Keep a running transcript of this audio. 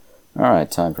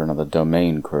Alright, time for another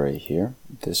domain query here.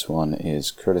 This one is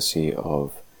courtesy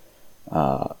of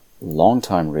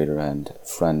longtime reader and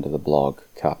friend of the blog,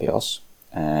 Kapios,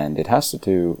 and it has to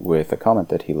do with a comment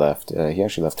that he left. He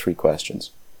actually left 3 questions.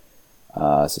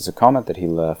 This is a comment that he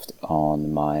left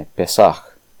on my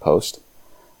Pesach post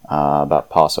about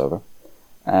Passover,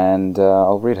 and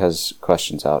I'll read his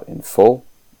questions out in full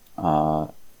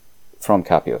from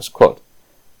Kapios. Quote,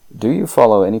 "Do you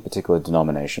follow any particular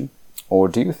denomination? Or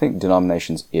do you think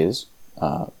denominations is,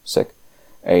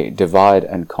 a divide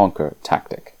and conquer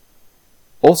tactic?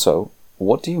 Also,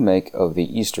 what do you make of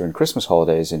the Easter and Christmas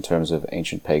holidays in terms of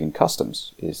ancient pagan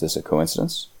customs? Is this a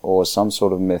coincidence, or some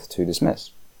sort of myth to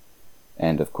dismiss?"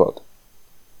 End of quote.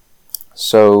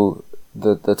 So,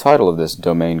 the title of this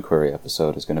domain query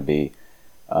episode is going to be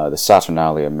the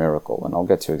Saturnalia Miracle, and I'll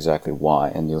get to exactly why,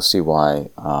 and you'll see why,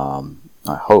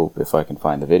 I hope, if I can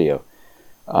find the video,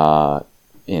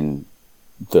 in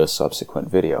the subsequent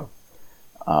video,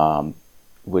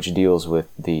 which deals with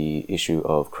the issue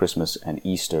of Christmas and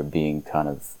Easter being kind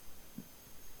of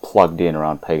plugged in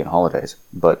around pagan holidays.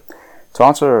 But to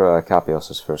answer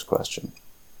Kapios' first question,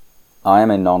 I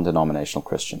am a non-denominational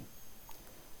Christian.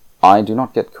 I do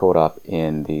not get caught up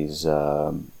in these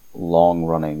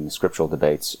long-running scriptural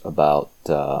debates about,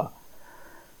 or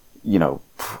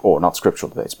not scriptural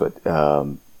debates, but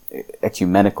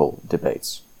ecumenical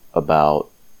debates about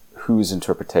whose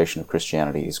interpretation of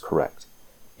Christianity is correct.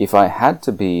 If I had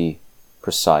to be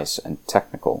precise and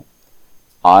technical,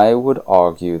 I would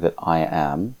argue that I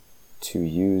am, to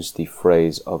use the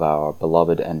phrase of our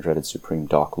beloved and dreaded Supreme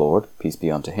Dark Lord, peace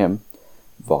be unto him,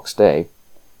 Vox Dei,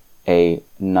 a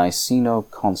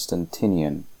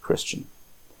Niceno-Constantinian Christian.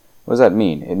 What does that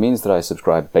mean? It means that I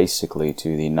subscribe basically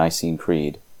to the Nicene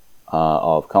Creed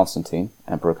of Constantine,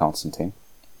 Emperor Constantine,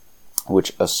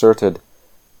 which asserted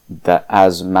that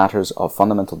as matters of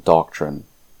fundamental doctrine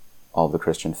of the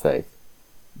Christian faith,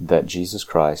 that Jesus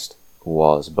Christ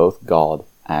was both God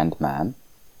and man,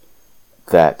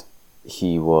 that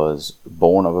he was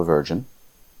born of a virgin,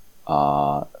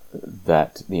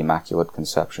 that the Immaculate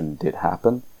Conception did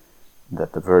happen,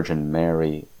 that the Virgin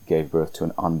Mary gave birth to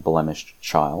an unblemished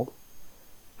child,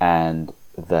 and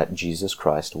that Jesus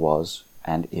Christ was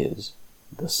and is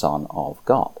the Son of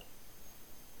God.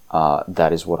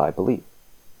 That is what I believe.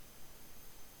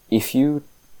 If you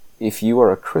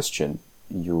are a Christian,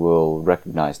 you will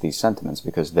recognize these sentiments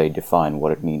because they define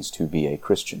what it means to be a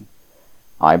Christian.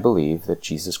 I believe that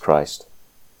Jesus Christ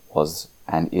was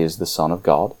and is the Son of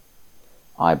God.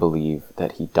 I believe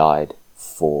that he died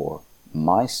for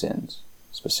my sins,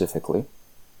 specifically,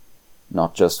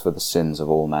 not just for the sins of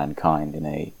all mankind in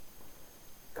a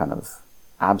kind of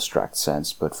abstract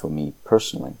sense, but for me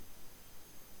personally.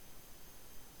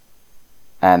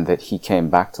 And that he came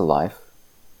back to life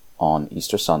on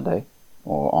Easter Sunday,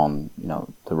 or on,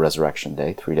 the resurrection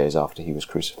day, 3 days after he was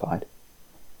crucified,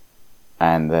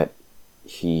 and that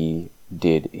he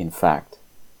did, in fact,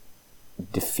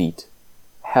 defeat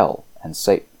hell and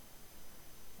Satan.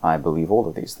 I believe all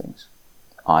of these things.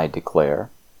 I declare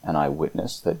and I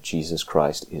witness that Jesus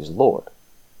Christ is Lord,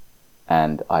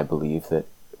 and I believe that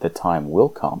the time will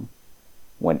come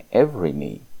when every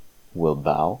knee will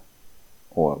bow,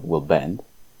 or will bend,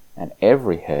 and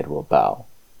every head will bow,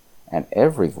 and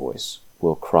every voice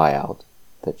will cry out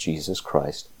that Jesus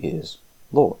Christ is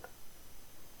Lord.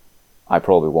 I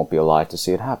probably won't be alive to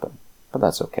see it happen, but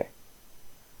that's okay.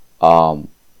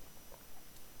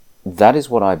 That is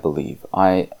what I believe.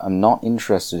 I am not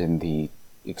interested in the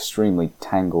extremely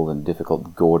tangled and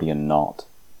difficult Gordian knot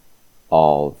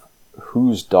of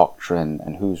whose doctrine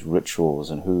and whose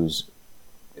rituals and whose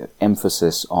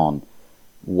emphasis on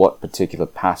what particular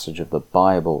passage of the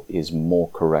Bible is more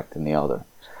correct than the other.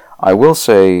 I will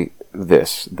say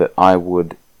this, that I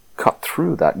would cut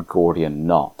through that Gordian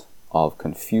knot of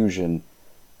confusion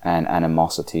and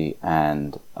animosity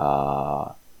and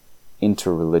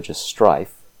interreligious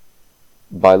strife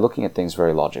by looking at things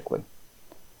very logically.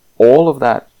 All of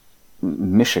that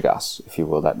mishigas, if you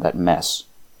will, that mess,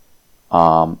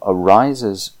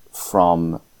 arises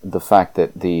from the fact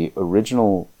that the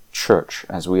original church,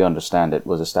 as we understand it,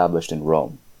 was established in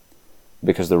Rome,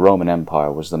 because the Roman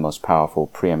Empire was the most powerful,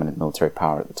 preeminent military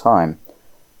power at the time,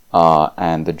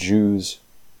 and the Jews,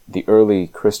 the early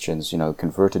Christians,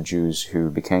 converted Jews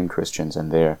who became Christians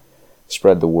and there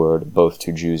spread the word both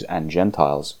to Jews and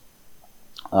Gentiles,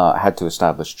 had to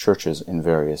establish churches in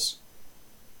various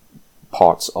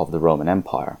parts of the Roman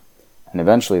Empire. And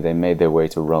eventually they made their way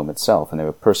to Rome itself, and they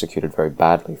were persecuted very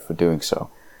badly for doing so.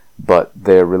 But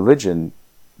their religion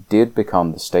did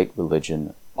become the state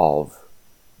religion of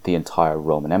the entire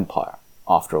Roman Empire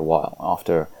after a while,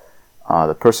 after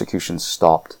the persecution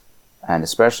stopped, and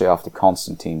especially after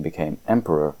Constantine became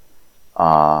emperor,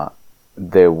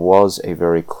 there was a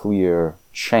very clear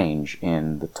change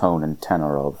in the tone and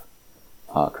tenor of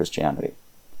Christianity.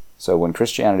 So when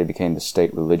Christianity became the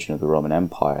state religion of the Roman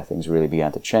Empire, things really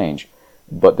began to change.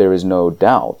 But there is no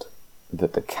doubt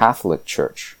that the Catholic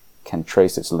Church can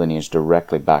trace its lineage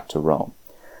directly back to Rome.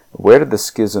 Where did the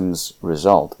schisms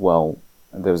result? Well,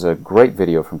 there's a great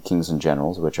video from Kings and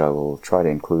Generals, which I will try to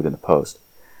include in the post,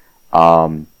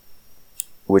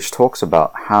 which talks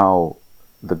about how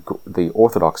the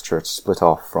Orthodox Church split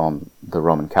off from the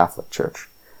Roman Catholic Church.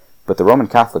 But the Roman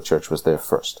Catholic Church was there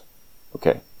first.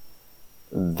 Okay.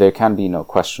 There can be no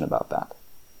question about that.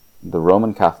 The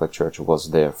Roman Catholic Church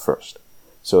was there first.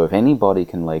 So if anybody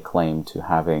can lay claim to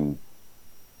having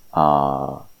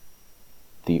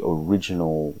the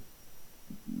original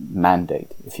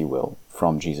mandate, if you will,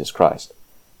 from Jesus Christ,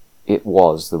 it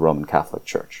was the Roman Catholic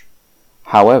Church.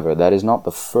 However, that is not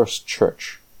the first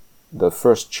church. The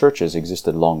first churches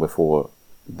existed long before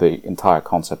the entire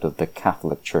concept of the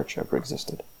Catholic Church ever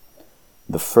existed.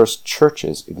 The first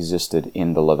churches existed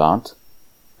in the Levant,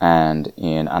 and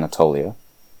in Anatolia,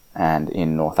 and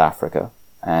in North Africa,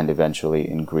 and eventually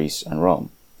in Greece and Rome.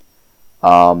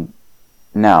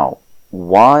 Now,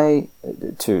 why,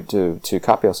 to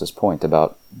Kapios' point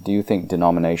about, do you think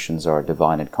denominations are a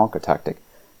divide and conquer tactic?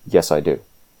 Yes, I do.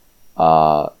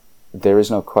 There is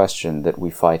no question that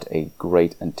we fight a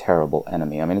great and terrible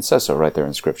enemy. I mean, it says so right there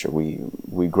in Scripture.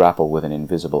 We grapple with an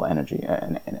invisible energy,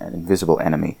 an invisible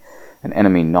enemy, an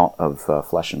enemy not of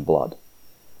flesh and blood.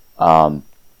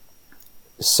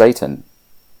 Satan,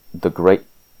 the great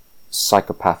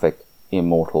psychopathic,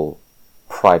 immortal,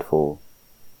 prideful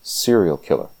serial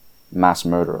killer, mass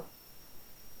murderer,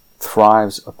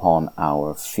 thrives upon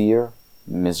our fear,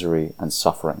 misery, and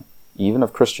suffering, even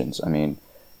of Christians. I mean,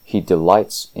 he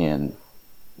delights in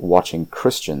watching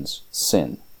Christians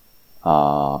sin.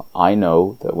 I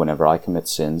know that whenever I commit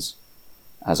sins,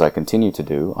 as I continue to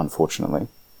do, unfortunately,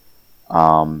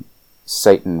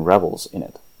 Satan revels in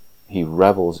it. He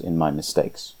revels in my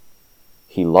mistakes.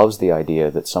 He loves the idea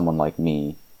that someone like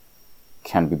me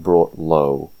can be brought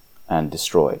low and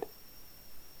destroyed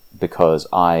because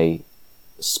I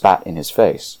spat in his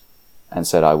face and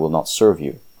said, I will not serve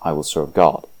you, I will serve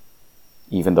God,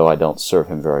 even though I don't serve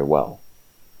him very well.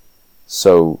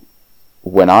 So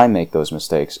when I make those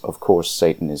mistakes, of course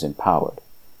Satan is empowered,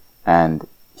 and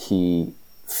he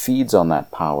feeds on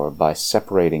that power by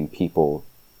separating people,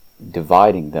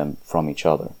 dividing them from each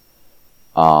other,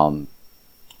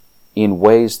 in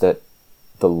ways that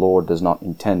the Lord does not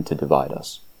intend to divide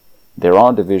us. There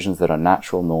are divisions that are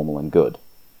natural, normal, and good,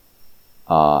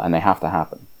 and they have to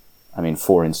happen. I mean,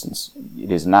 for instance,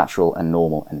 it is natural and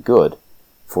normal and good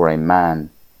for a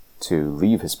man to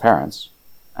leave his parents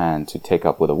and to take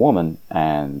up with a woman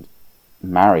and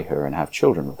marry her and have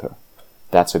children with her.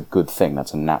 That's a good thing.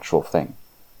 That's a natural thing.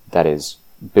 That is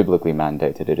biblically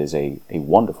mandated. It is a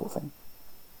wonderful thing.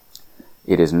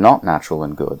 It is not natural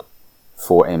and good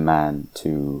for a man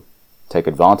to take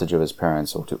advantage of his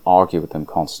parents or to argue with them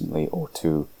constantly or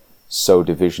to sow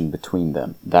division between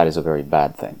them. That is a very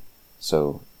bad thing.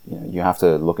 So, you have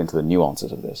to look into the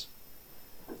nuances of this.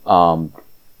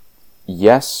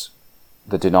 Yes,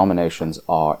 the denominations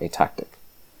are a tactic.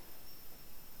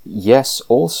 Yes,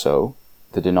 also,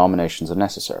 the denominations are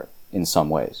necessary in some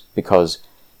ways, because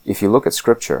if you look at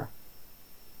Scripture,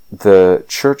 the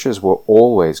churches were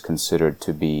always considered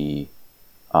to be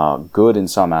good in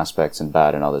some aspects and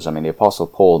bad in others. I mean, the Apostle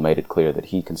Paul made it clear that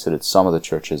he considered some of the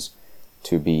churches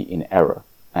to be in error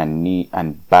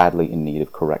and badly in need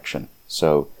of correction.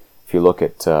 So, if you look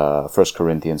at 1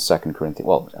 Corinthians, 2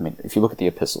 Corinthians, if you look at the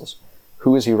epistles,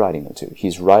 who is he writing them to?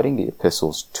 He's writing the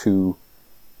epistles to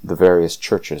the various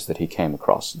churches that he came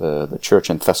across. The church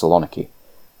in Thessaloniki,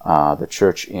 the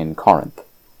church in Corinth,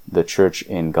 the church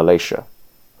in Galatia.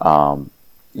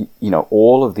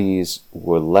 All of these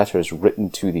were letters written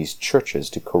to these churches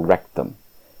to correct them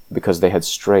because they had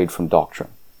strayed from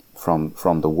doctrine,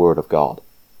 from the Word of God.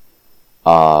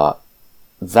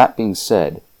 That being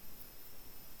said,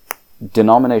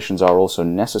 denominations are also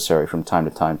necessary from time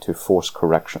to time to force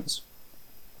corrections.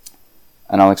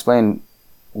 And I'll explain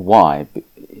why,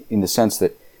 in the sense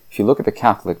that if you look at the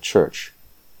Catholic Church,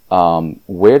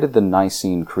 where did the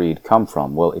Nicene Creed come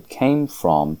from? Well, it came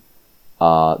from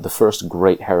the first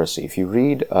great heresy. If you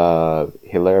read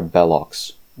Hilaire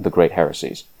Belloc's The Great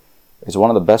Heresies, it's one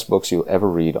of the best books you'll ever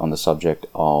read on the subject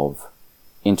of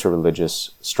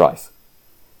interreligious strife.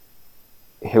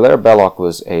 Hilaire Belloc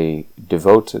was a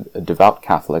devout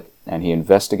Catholic, and he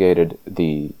investigated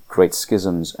the great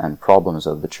schisms and problems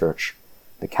of the Church,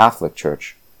 the Catholic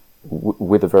Church,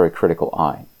 with a very critical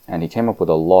eye. And he came up with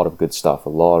a lot of good stuff, a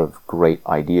lot of great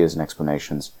ideas and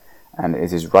explanations, and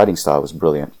his writing style was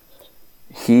brilliant.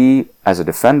 He, as a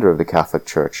defender of the Catholic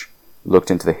Church,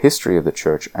 looked into the history of the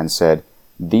Church and said,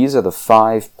 these are the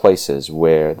five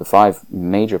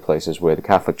major places where the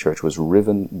Catholic Church was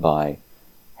riven by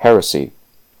heresy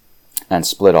and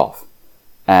split off.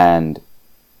 And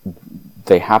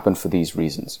they happened for these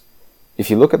reasons. If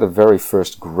you look at the very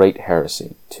first great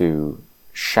heresy to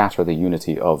shatter the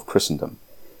unity of Christendom,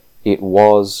 it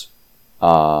was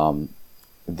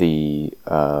the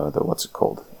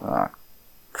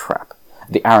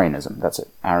Arianism. That's it,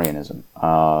 Arianism.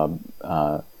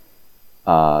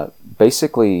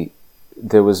 Basically,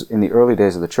 there was, in the early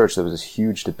days of the church, there was this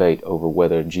huge debate over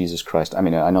whether Jesus Christ, I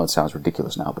mean, I know it sounds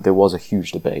ridiculous now, but there was a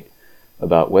huge debate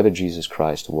about whether Jesus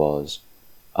Christ was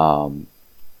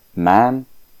man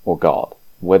or God,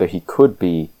 whether he could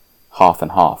be half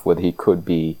and half, whether he could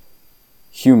be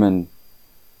human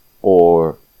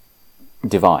or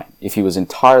divine. If he was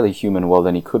entirely human, well,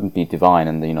 then he couldn't be divine,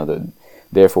 and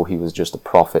therefore he was just a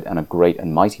prophet, and a great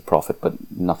and mighty prophet, but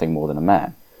nothing more than a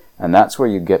man. And that's where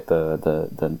you get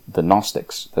the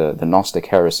Gnostics. The Gnostic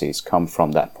heresies come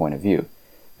from that point of view.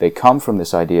 They come from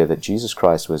this idea that Jesus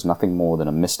Christ was nothing more than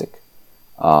a mystic.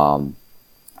 And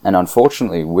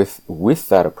unfortunately, with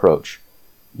that approach,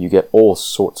 you get all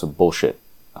sorts of bullshit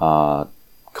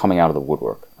coming out of the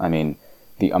woodwork. I mean,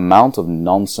 the amount of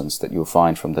nonsense that you'll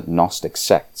find from the Gnostic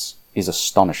sects is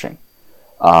astonishing.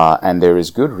 And there is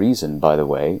good reason, by the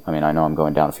way, I mean, I know I'm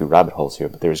going down a few rabbit holes here,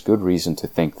 but there is good reason to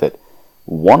think that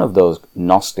one of those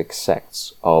Gnostic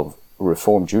sects of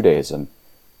Reformed Judaism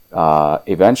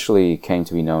eventually came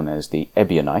to be known as the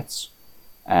Ebionites.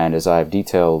 And as I've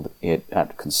detailed it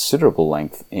at considerable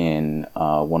length in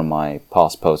one of my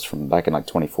past posts from back in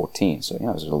 2014, so it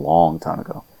was a long time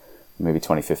ago, maybe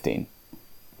 2015.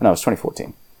 No, it was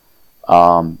 2014.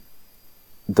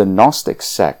 The Gnostic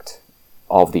sect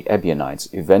of the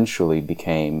Ebionites eventually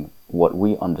became what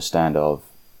we understand of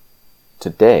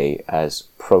today as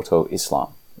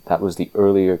Proto-Islam. That was the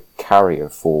earlier carrier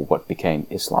for what became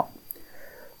Islam.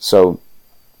 So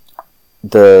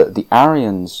the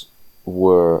Arians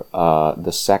were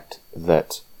the sect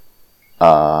that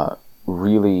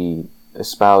really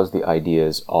espoused the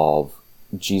ideas of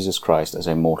Jesus Christ as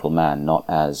a mortal man, not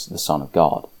as the Son of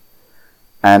God.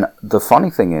 And the funny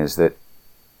thing is that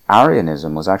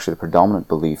Arianism was actually the predominant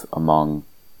belief among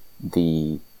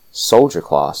the soldier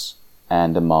class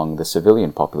and among the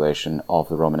civilian population of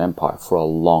the Roman Empire for a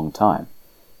long time.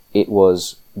 It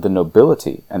was the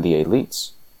nobility and the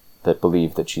elites that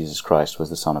believed that Jesus Christ was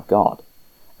the Son of God.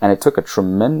 And it took a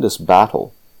tremendous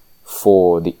battle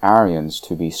for the Arians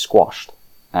to be squashed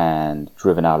and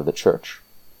driven out of the church.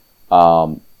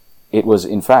 It was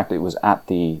at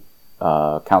the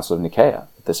Council of Nicaea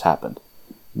that this happened.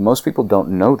 Most people don't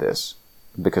know this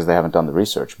because they haven't done the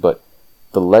research, but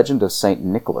the legend of Saint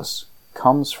Nicholas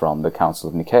comes from the Council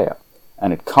of Nicaea.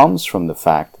 And it comes from the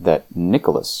fact that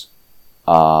Nicholas,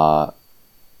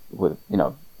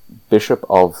 Bishop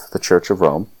of the Church of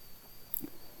Rome,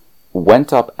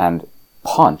 went up and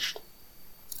punched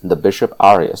the Bishop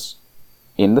Arius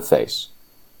in the face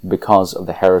because of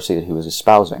the heresy that he was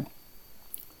espousing.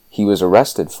 He was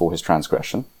arrested for his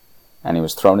transgression, and he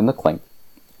was thrown in the clink,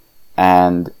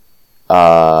 and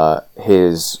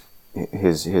his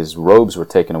robes were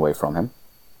taken away from him,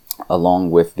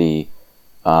 along with the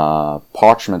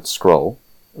parchment scroll,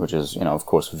 which is, of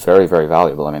course, very, very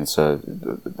valuable. I mean, it's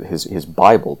his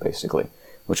Bible, basically,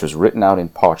 which was written out in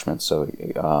parchment, so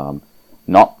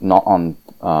not on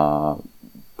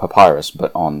papyrus,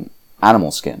 but on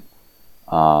animal skin.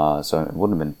 So it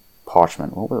wouldn't have been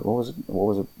parchment. What was it?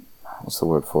 What's the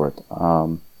word for it?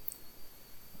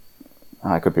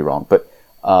 I could be wrong, but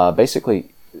basically,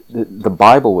 the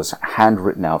Bible was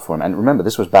handwritten out for him. And remember,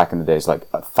 this was back in the days,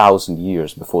 1,000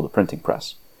 years before the printing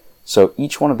press. So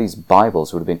each one of these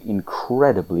Bibles would have been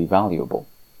incredibly valuable.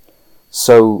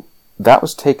 So that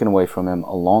was taken away from him,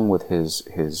 along with his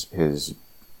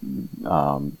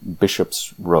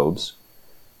bishop's robes,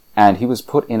 and he was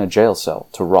put in a jail cell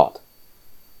to rot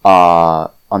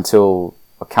until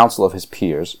a council of his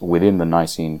peers within the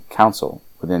Nicene Council,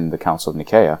 within the Council of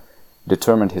Nicaea,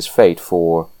 determined his fate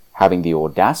for having the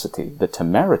audacity, the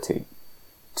temerity,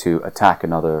 to attack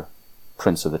another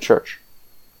prince of the church.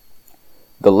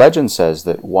 The legend says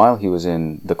that while he was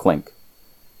in the clink,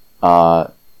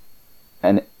 and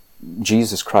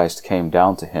Jesus Christ came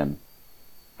down to him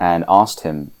and asked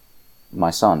him,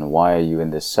 "My son, why are you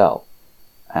in this cell?"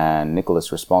 And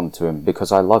Nicholas responded to him,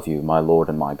 "Because I love you, my Lord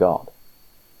and my God."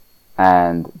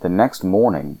 And the next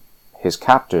morning, his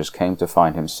captors came to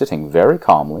find him sitting very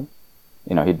calmly.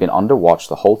 He'd been under watch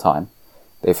the whole time.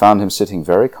 They found him sitting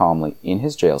very calmly in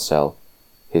his jail cell.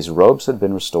 His robes had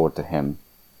been restored to him.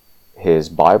 His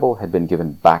Bible had been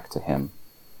given back to him.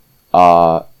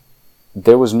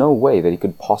 There was no way that he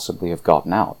could possibly have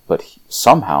gotten out, but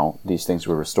somehow these things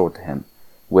were restored to him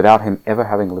without him ever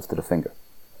having lifted a finger.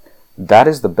 That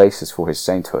is the basis for his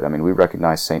sainthood. I mean, we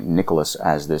recognize Saint Nicholas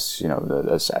as this,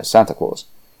 as Santa Claus.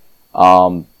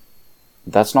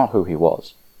 That's not who he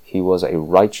was. He was a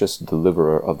righteous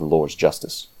deliverer of the Lord's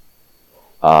justice,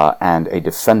 and a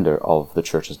defender of the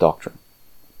Church's doctrine.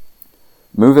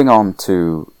 Moving on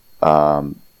to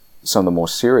some of the more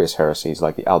serious heresies,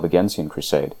 like the Albigensian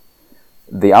Crusade.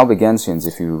 The Albigensians,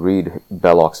 if you read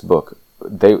Belloc's book,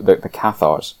 the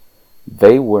Cathars,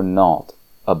 they were not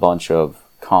a bunch of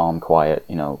calm, quiet,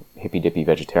 hippy-dippy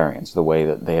vegetarians, the way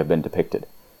that they have been depicted.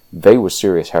 They were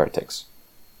serious heretics.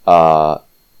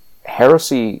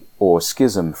 Heresy or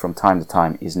schism from time to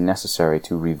time is necessary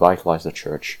to revitalize the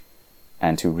Church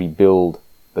and to rebuild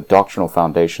the doctrinal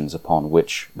foundations upon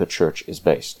which the Church is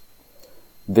based.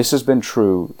 This has been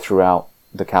true throughout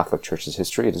the Catholic Church's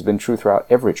history. It has been true throughout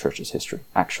every church's history,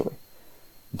 actually.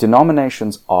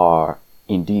 Denominations are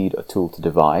indeed a tool to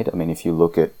divide. I mean, if you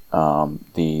look at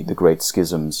the great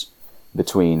schisms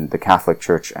between the Catholic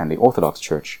Church and the Orthodox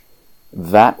Church,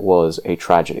 that was a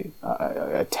tragedy,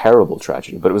 a terrible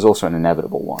tragedy, but it was also an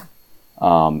inevitable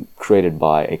one, created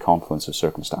by a confluence of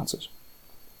circumstances.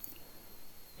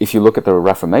 If you look at the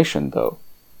Reformation, though,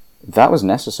 that was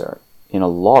necessary in a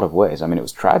lot of ways. I mean, it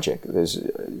was tragic. There's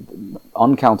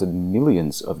uncounted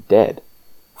millions of dead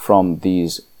from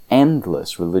these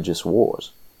endless religious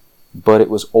wars. But it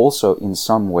was also in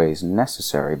some ways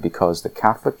necessary because the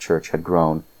Catholic Church had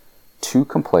grown too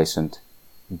complacent,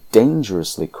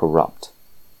 dangerously corrupt,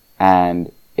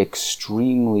 and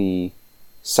extremely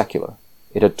secular.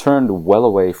 It had turned well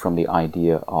away from the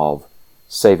idea of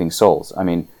saving souls. I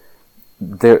mean,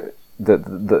 the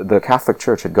Catholic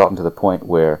Church had gotten to the point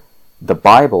where the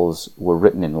Bibles were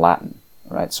written in Latin,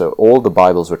 right? So all the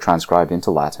Bibles were transcribed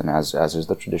into Latin, as is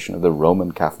the tradition of the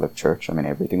Roman Catholic Church. I mean,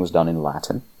 everything was done in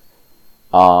Latin.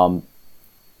 And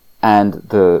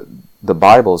the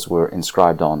Bibles were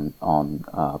inscribed on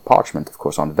parchment, of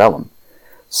course, on vellum.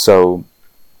 So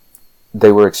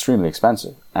they were extremely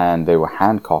expensive, and they were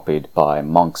hand-copied by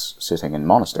monks sitting in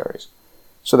monasteries.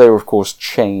 So they were, of course,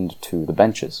 chained to the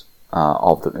benches,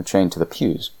 chained to the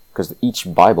pews, because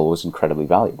each Bible was incredibly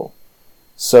valuable.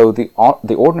 So the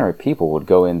ordinary people would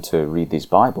go in to read these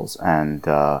Bibles, and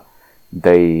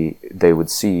they would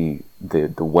see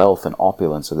the wealth and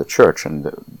opulence of the church, and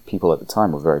the people at the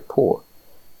time were very poor.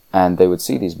 And they would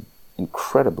see these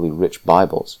incredibly rich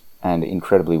Bibles and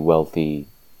incredibly wealthy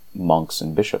monks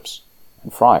and bishops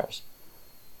and friars.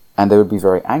 And they would be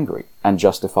very angry, and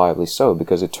justifiably so,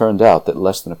 because it turned out that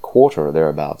less than a quarter or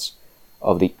thereabouts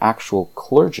of the actual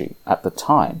clergy at the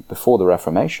time, before the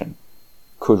Reformation,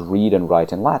 could read and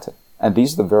write in Latin. And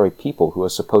these are the very people who are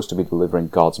supposed to be delivering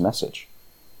God's message.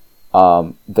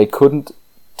 They couldn't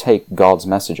take God's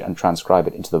message and transcribe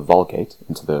it into the Vulgate,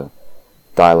 into the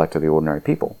dialect of the ordinary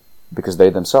people, because they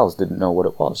themselves didn't know what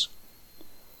it was.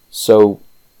 So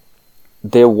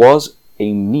there was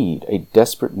a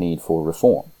desperate need for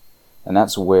reform. And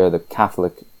that's where the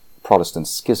Catholic-Protestant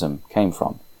schism came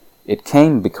from. It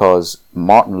came because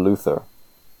Martin Luther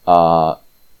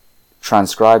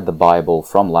transcribed the Bible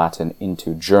from Latin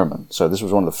into German. So this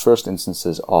was one of the first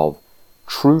instances of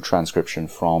true transcription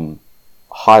from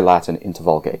High Latin into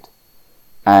Vulgate.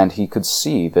 And he could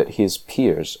see that his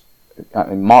peers,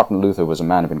 Martin Luther was a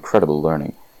man of incredible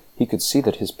learning, he could see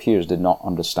that his peers did not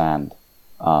understand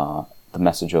the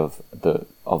message of the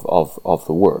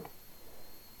word.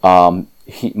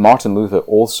 Martin Luther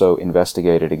also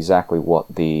investigated exactly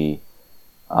what the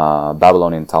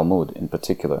Babylonian Talmud in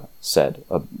particular said.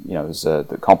 It was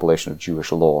the compilation of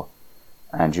Jewish law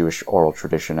and Jewish oral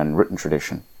tradition and written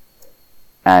tradition.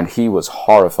 And he was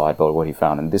horrified by what he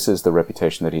found. And this is the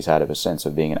reputation that he's had ever since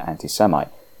of being an anti-Semite.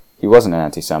 He wasn't an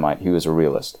anti-Semite, he was a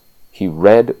realist. He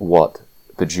read what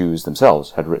the Jews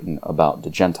themselves had written about the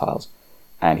Gentiles.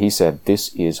 And he said,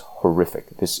 this is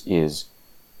horrific. This is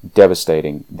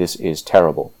devastating. This is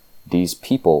terrible. These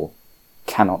people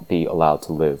cannot be allowed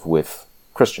to live with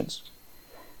Christians.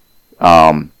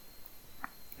 Now,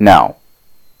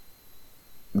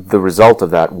 the result of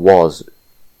that was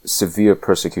severe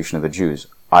persecution of the Jews.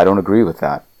 I don't agree with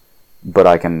that, but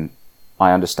I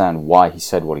understand why he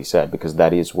said what he said, because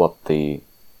that is what the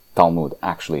Talmud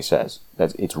actually says.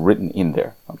 It's written in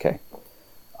there, okay?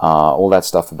 All that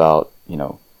stuff about,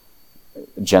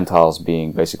 Gentiles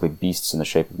being basically beasts in the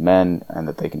shape of men, and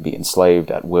that they can be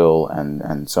enslaved at will,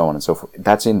 and so on and so forth.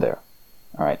 That's in there.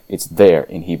 All right, it's there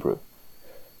in Hebrew.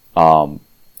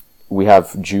 We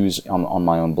have Jews on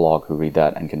my own blog who read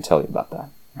that and can tell you about that.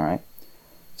 All right.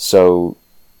 So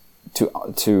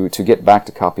to get back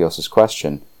to Capios's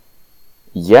question,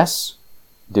 yes,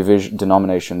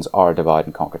 denominations are a divide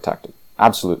and conquer tactic.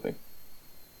 Absolutely,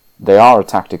 they are a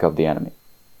tactic of the enemy.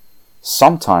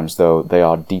 Sometimes, though, they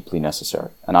are deeply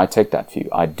necessary, and I take that view.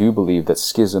 I do believe that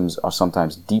schisms are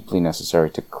sometimes deeply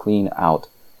necessary to clean out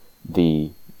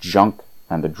the junk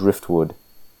and the driftwood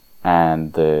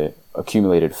and the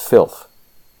accumulated filth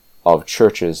of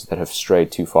churches that have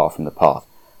strayed too far from the path.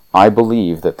 I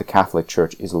believe that the Catholic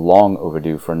Church is long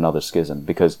overdue for another schism,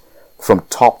 because from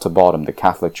top to bottom, the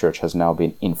Catholic Church has now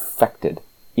been infested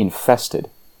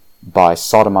by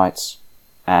sodomites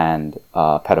and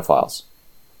pedophiles.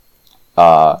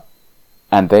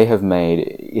 And they have made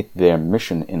it their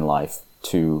mission in life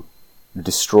to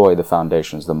destroy the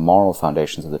foundations, the moral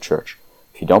foundations of the Church.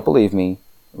 If you don't believe me,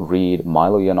 read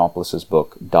Milo Yiannopoulos'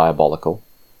 book, Diabolical,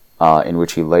 in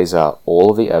which he lays out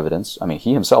all of the evidence. I mean,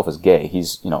 he himself is gay.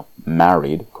 He's,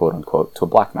 married, quote unquote, to a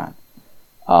black man.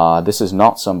 This is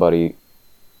not somebody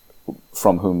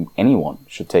from whom anyone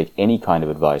should take any kind of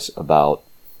advice about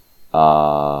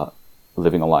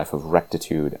living a life of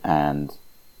rectitude and,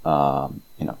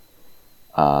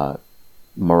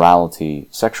 morality,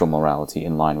 sexual morality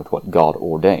in line with what God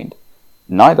ordained.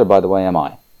 Neither, by the way, am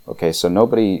I. Okay, so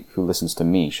nobody who listens to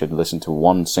me should listen to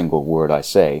one single word I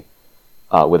say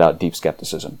without deep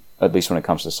skepticism, at least when it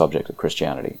comes to the subject of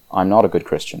Christianity. I'm not a good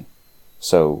Christian.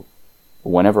 So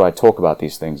whenever I talk about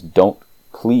these things,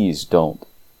 please don't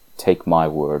take my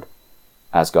word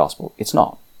as gospel. It's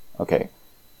not. Okay,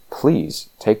 please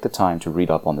take the time to read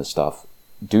up on this stuff,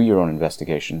 do your own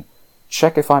investigation,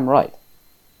 check if I'm right.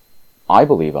 I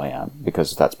believe I am,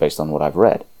 because that's based on what I've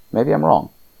read. Maybe I'm wrong.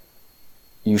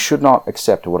 You should not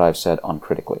accept what I've said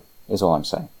uncritically, is all I'm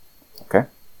saying. Okay?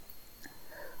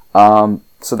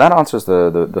 So that answers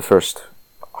the first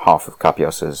half of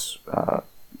Capios's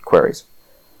queries.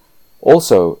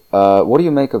 Also, what do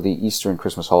you make of the Easter and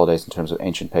Christmas holidays in terms of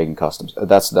ancient pagan customs?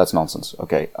 That's nonsense.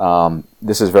 Okay,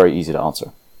 this is very easy to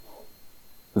answer.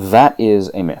 That is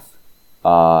a myth.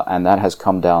 And that has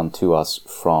come down to us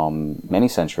from many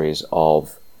centuries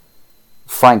of,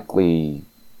 frankly,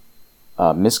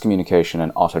 miscommunication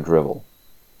and utter drivel.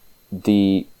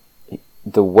 The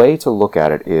way to look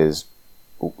at it is,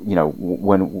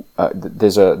 when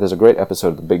there's a great episode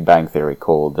of The Big Bang Theory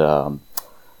called the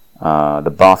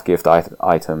Bath Gift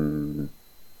Item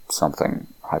something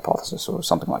hypothesis or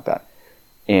something like that,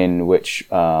 in which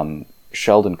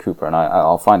Sheldon Cooper, and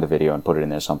I'll find the video and put it in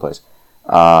there someplace.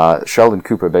 Sheldon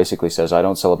Cooper basically says, I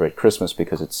don't celebrate Christmas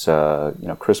because it's,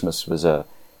 Christmas was a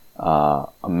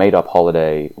made-up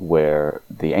holiday where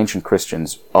the ancient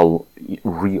Christians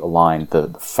realigned the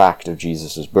fact of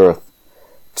Jesus' birth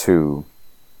to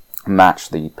match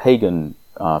the pagan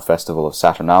festival of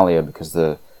Saturnalia, because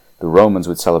the Romans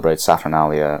would celebrate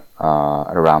Saturnalia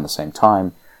at around the same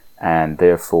time, and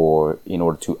therefore, in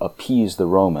order to appease the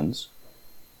Romans,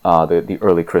 the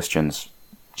early Christians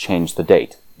changed the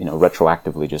date.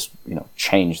 Retroactively just,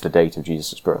 change the date of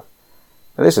Jesus' birth.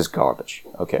 Now, this is garbage,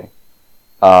 okay?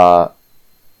 For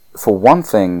one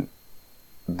thing,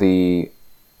 the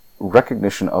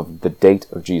recognition of the date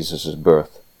of Jesus'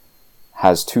 birth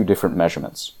has two different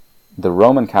measurements. The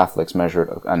Roman Catholics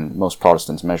measured, and most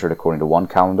Protestants measured according to one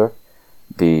calendar,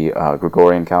 the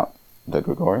Gregorian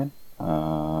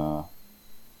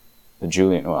the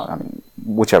Julian,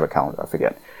 whichever calendar, I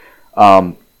forget.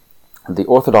 The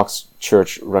Orthodox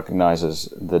Church recognizes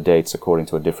the dates according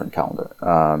to a different calendar.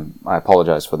 I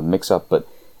apologize for the mix-up, but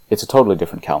it's a totally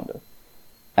different calendar.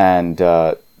 And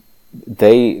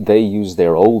they use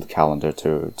their old calendar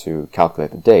to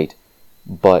calculate the date,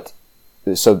 but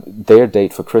so their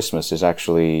date for Christmas is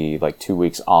actually like 2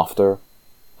 weeks after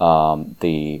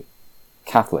the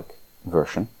Catholic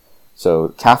version. So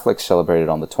Catholics celebrated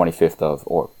on the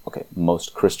 25th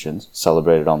most Christians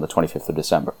celebrated on the 25th of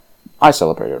December. I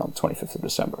celebrated on the 25th of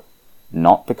December.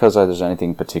 Not because there's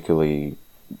anything particularly,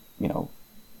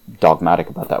 dogmatic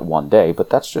about that one day, but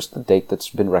that's just the date that's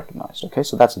been recognized. Okay,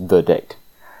 so that's the date.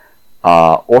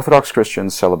 Orthodox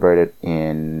Christians celebrate it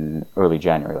in early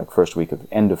January, like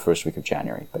end of first week of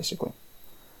January, basically.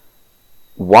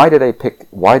 Why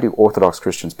do Orthodox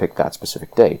Christians pick that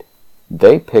specific date?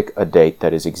 They pick a date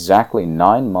that is exactly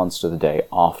 9 months to the day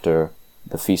after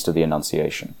the Feast of the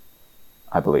Annunciation.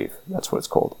 I believe that's what it's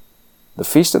called. The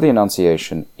Feast of the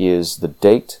Annunciation is the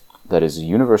date that is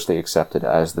universally accepted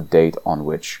as the date on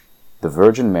which the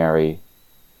Virgin Mary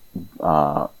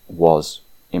was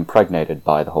impregnated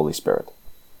by the Holy Spirit.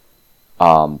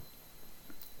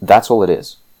 That's all it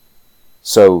is.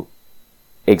 So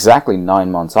exactly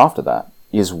 9 months after that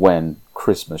is when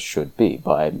Christmas should be,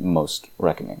 by most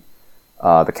reckoning.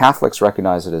 The Catholics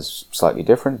recognize it as slightly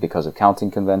different because of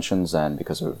counting conventions and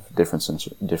because of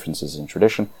differences in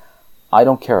tradition. I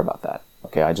don't care about that.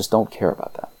 Okay, I just don't care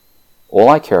about that. All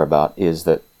I care about is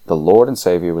that the Lord and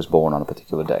Savior was born on a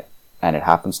particular day, and it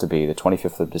happens to be the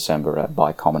 25th of December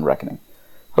by common reckoning.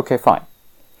 Okay, fine.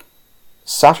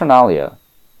 Saturnalia,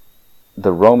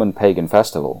 the Roman pagan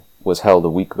festival, was held a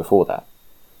week before that.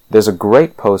 There's a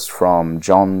great post from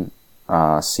John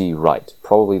C. Wright,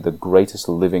 probably the greatest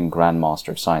living grandmaster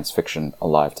of science fiction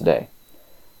alive today,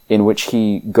 in which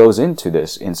he goes into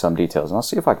this in some details, and I'll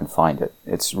see if I can find it.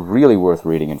 It's really worth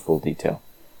reading in full detail.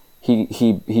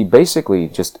 He basically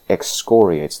just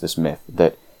excoriates this myth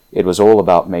that it was all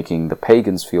about making the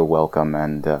pagans feel welcome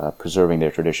and preserving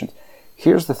their traditions.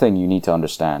 Here's the thing you need to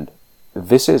understand.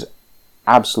 This is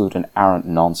absolute and arrant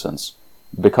nonsense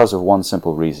because of one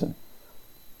simple reason.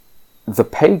 The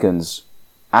pagans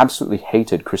absolutely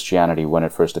hated Christianity when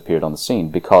it first appeared on the scene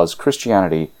because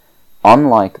Christianity,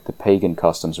 unlike the pagan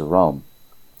customs of Rome,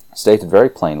 stated very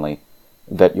plainly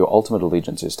that your ultimate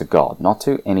allegiance is to God, not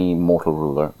to any mortal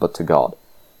ruler, but to God.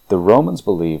 The Romans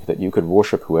believed that you could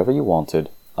worship whoever you wanted,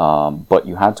 but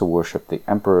you had to worship the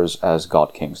emperors as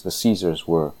god kings. The Caesars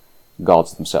were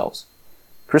gods themselves.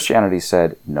 Christianity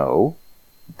said, no,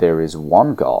 there is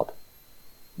one God,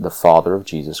 the Father of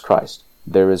Jesus Christ.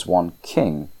 There is one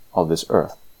King of this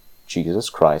earth, Jesus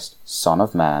Christ, Son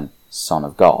of Man, Son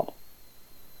of God.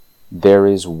 There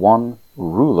is one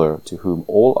ruler to whom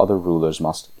all other rulers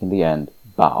must, in the end,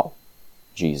 bow,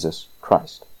 Jesus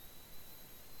Christ.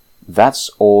 That's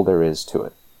all there is to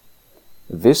it.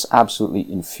 This absolutely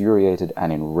infuriated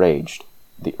and enraged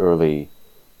the early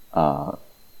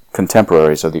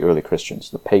contemporaries of the early Christians,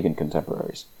 the pagan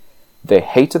contemporaries. They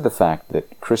hated the fact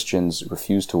that Christians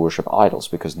refused to worship idols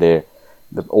because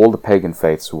all the pagan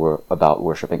faiths were about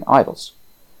worshipping idols.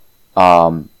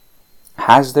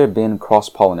 Has there been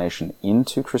cross-pollination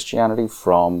into Christianity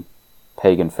from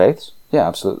pagan faiths? Yeah,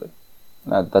 absolutely.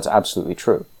 That's absolutely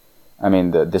true. I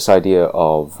mean, this idea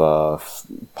of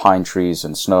pine trees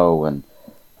and snow and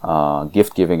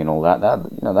gift-giving and all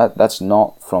that's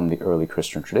not from the early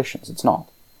Christian traditions. It's not.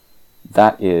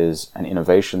 That is an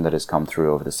innovation that has come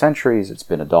through over the centuries. It's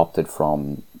been adopted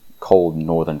from cold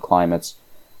northern climates,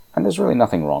 and there's really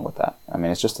nothing wrong with that. I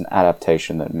mean, it's just an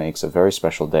adaptation that makes a very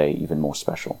special day even more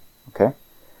special. Okay?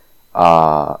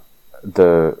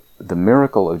 The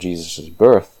miracle of Jesus'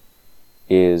 birth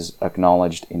is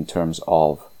acknowledged in terms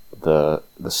of the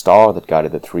star that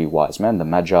guided the three wise men, the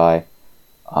Magi,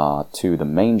 to the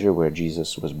manger where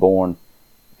Jesus was born,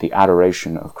 the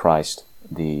adoration of Christ,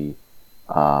 the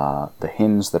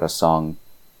hymns that are sung,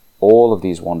 all of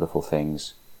these wonderful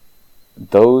things,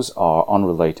 those are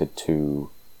unrelated to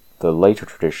the later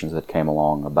traditions that came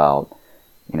along about,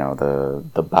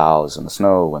 the boughs and the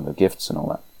snow and the gifts and all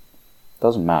that.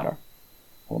 Doesn't matter.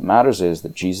 What matters is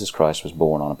that Jesus Christ was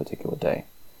born on a particular day.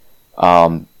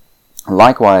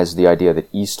 Likewise, the idea that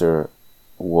Easter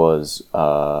was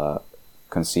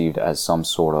conceived as some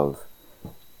sort of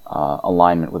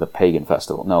alignment with a pagan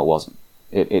festival. No, it wasn't.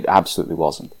 It absolutely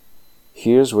wasn't.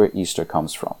 Here's where Easter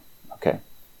comes from. Okay.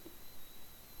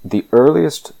 The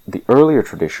earlier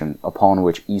tradition upon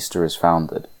which Easter is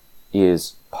founded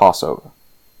is Passover.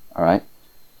 All right.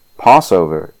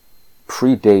 Passover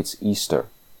predates Easter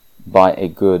by a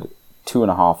good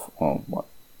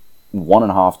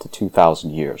 1.5 to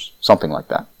 2,000 years, something like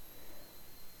that.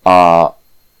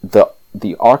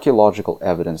 The archaeological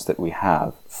evidence that we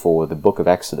have for the Book of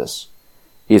Exodus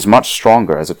is much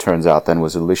stronger, as it turns out, than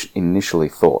was initially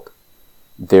thought.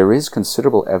 There is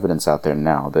considerable evidence out there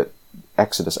now that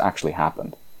Exodus actually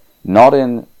happened, not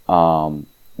in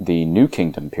the New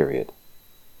Kingdom period,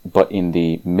 but in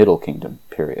the Middle Kingdom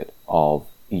period of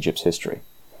Egypt's history.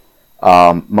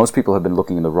 Most people have been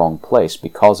looking in the wrong place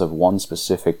because of one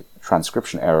specific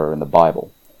transcription error in the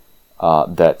Bible,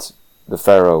 that the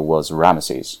pharaoh was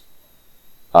Ramesses.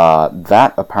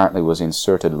 That apparently was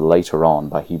inserted later on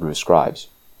by Hebrew scribes.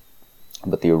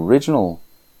 But the original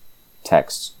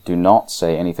texts do not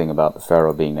say anything about the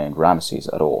pharaoh being named Ramesses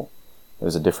at all. It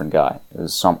was a different guy. It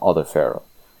was some other pharaoh.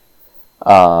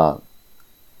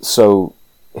 So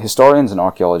historians and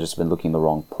archaeologists have been looking in the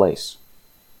wrong place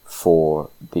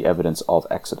for the evidence of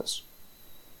Exodus.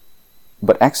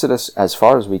 But Exodus, as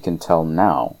far as we can tell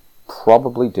now,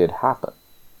 probably did happen.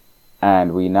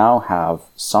 And we now have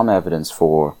some evidence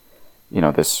for,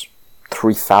 this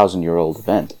 3,000-year-old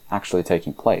event actually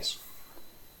taking place.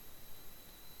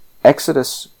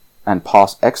 Exodus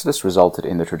resulted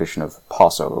in the tradition of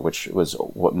Passover, which was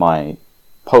what my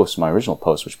original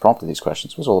post, which prompted these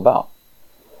questions, was all about.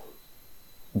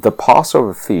 The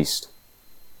Passover feast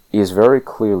is very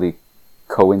clearly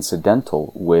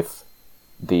coincidental with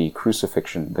the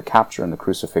crucifixion, the capture and the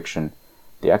crucifixion,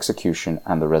 the execution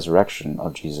and the resurrection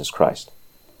of Jesus Christ.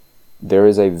 There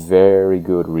is a very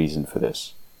good reason for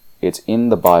this. It's in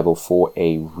the Bible for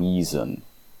a reason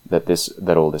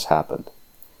that all this happened.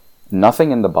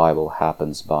 Nothing in the Bible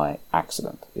happens by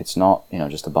accident. It's not,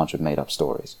 just a bunch of made-up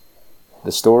stories.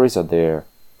 The stories are there,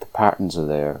 the patterns are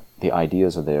there, the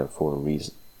ideas are there for a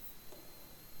reason.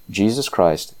 Jesus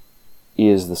Christ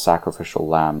is the sacrificial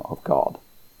Lamb of God.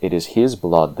 It is His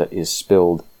blood that is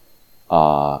spilled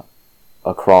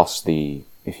across the,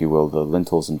 if you will, the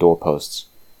lintels and doorposts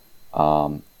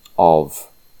of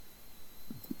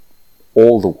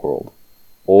all the world,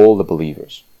 all the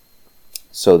believers,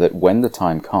 so that when the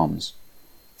time comes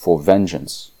for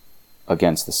vengeance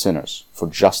against the sinners, for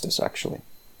justice actually,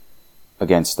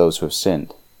 against those who have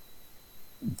sinned,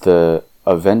 the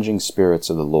avenging spirits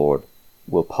of the Lord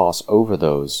will pass over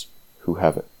those who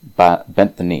have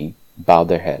bent the knee, bowed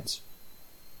their heads,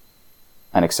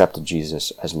 and accepted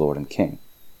Jesus as Lord and King.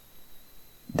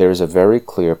 There is a very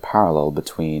clear parallel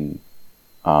between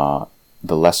the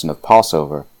lesson of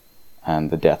Passover and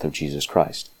the death of Jesus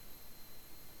Christ.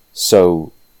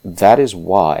 So that is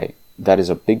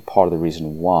a big part of the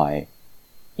reason why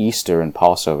Easter and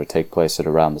Passover take place at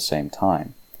around the same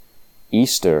time.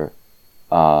 Easter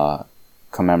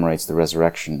commemorates the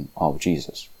resurrection of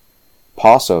Jesus.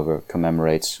 Passover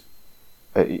commemorates,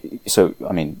 to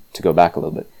go back a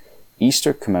little bit,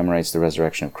 Easter commemorates the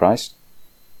resurrection of Christ,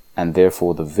 and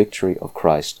therefore the victory of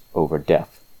Christ over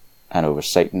death, and over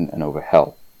Satan, and over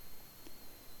hell.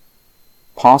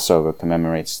 Passover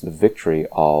commemorates the victory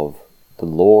of the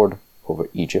Lord over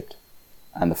Egypt,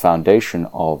 and the foundation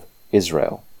of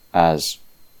Israel as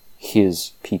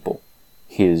His people,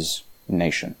 His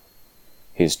nation,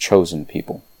 His chosen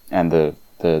people, and the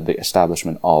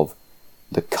establishment of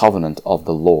the covenant of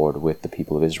the Lord with the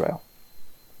people of Israel.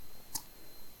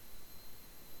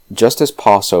 Just as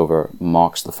Passover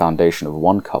marks the foundation of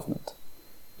one covenant,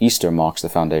 Easter marks the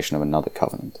foundation of another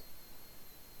covenant,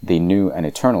 the new and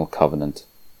eternal covenant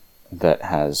that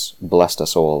has blessed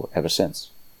us all ever since.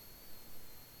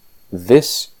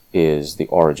 This is the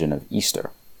origin of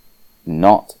Easter,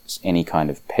 not any kind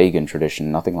of pagan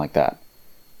tradition, nothing like that.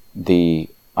 The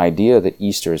idea that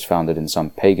Easter is founded in some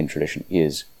pagan tradition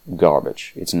is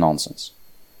garbage. It's nonsense.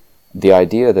 The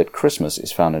idea that Christmas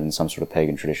is founded in some sort of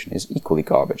pagan tradition is equally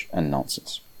garbage and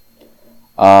nonsense.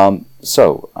 I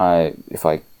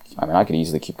could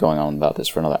easily keep going on about this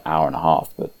for another hour and a half,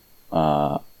 but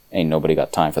ain't nobody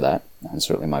got time for that, and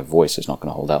certainly my voice is not going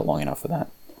to hold out long enough for that.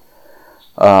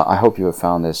 I hope you have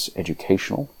found this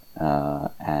educational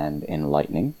and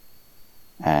enlightening,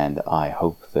 and I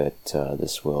hope that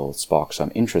this will spark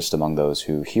some interest among those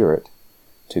who hear it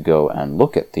to go and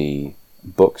look at the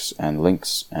books and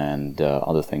links and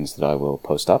other things that I will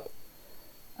post up.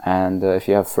 And if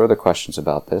you have further questions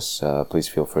about this, please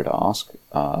feel free to ask.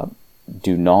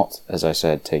 Do not, as I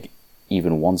said, take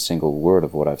even one single word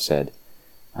of what I've said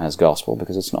as gospel,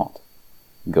 because it's not.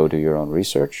 Go do your own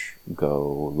research.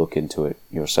 Go look into it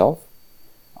yourself.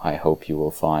 I hope you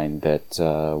will find that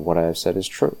what I have said is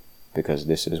true, because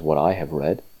this is what I have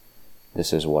read.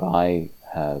 This is what I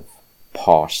have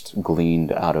parsed,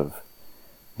 gleaned out of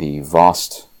the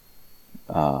vast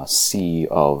sea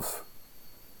of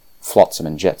flotsam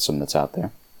and jetsam that's out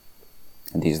there.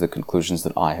 And these are the conclusions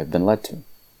that I have been led to.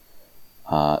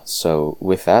 So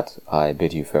with that, I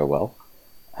bid you farewell,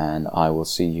 and I will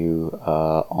see you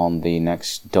on the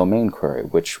next domain query,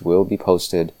 which will be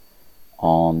posted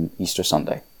on Easter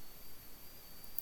Sunday.